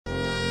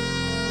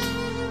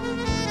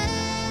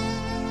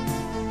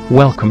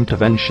Welcome to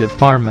Venshiv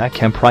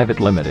Pharmachem Private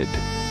Limited,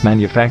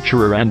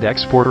 manufacturer and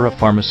exporter of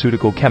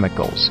pharmaceutical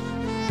chemicals.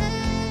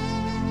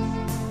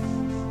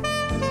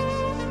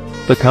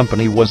 The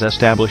company was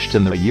established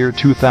in the year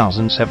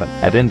 2007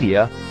 at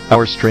India.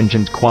 Our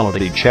stringent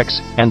quality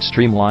checks and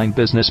streamlined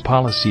business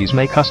policies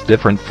make us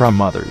different from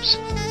others.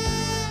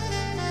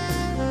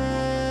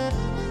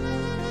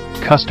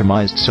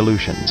 Customized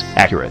solutions,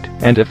 accurate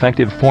and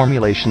effective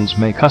formulations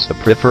make us the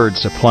preferred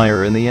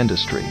supplier in the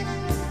industry.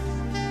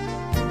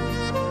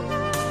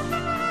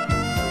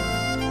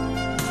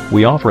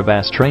 We offer a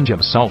vast range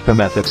of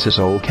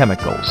sulfamethoxazole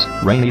chemicals,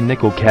 rainy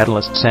nickel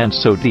catalysts and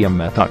sodium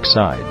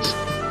methoxides.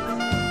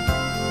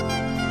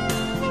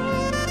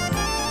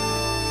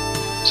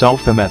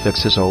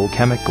 Sulfamethoxazole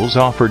chemicals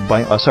offered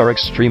by us are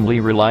extremely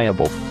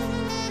reliable.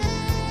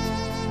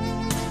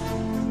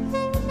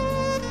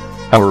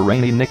 Our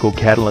rainy nickel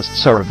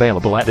catalysts are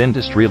available at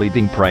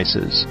industry-leading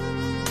prices.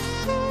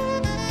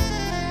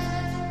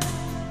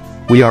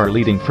 We are a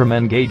leading firm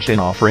engaged in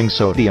offering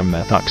sodium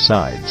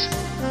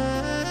methoxides.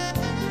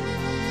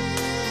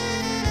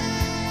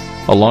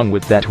 Along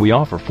with that, we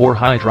offer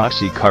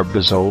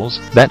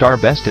 4-hydroxycarbazoles that are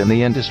best in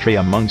the industry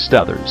amongst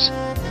others.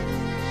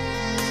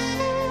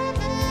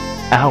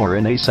 Our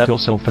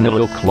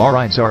N-Acetylsulfanilyl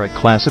chlorides are a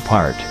class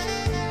apart.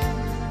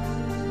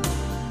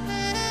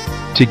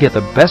 To get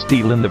the best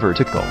deal in the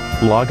vertical,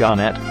 log on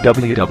at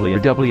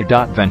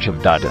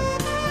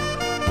www.venshiv.in.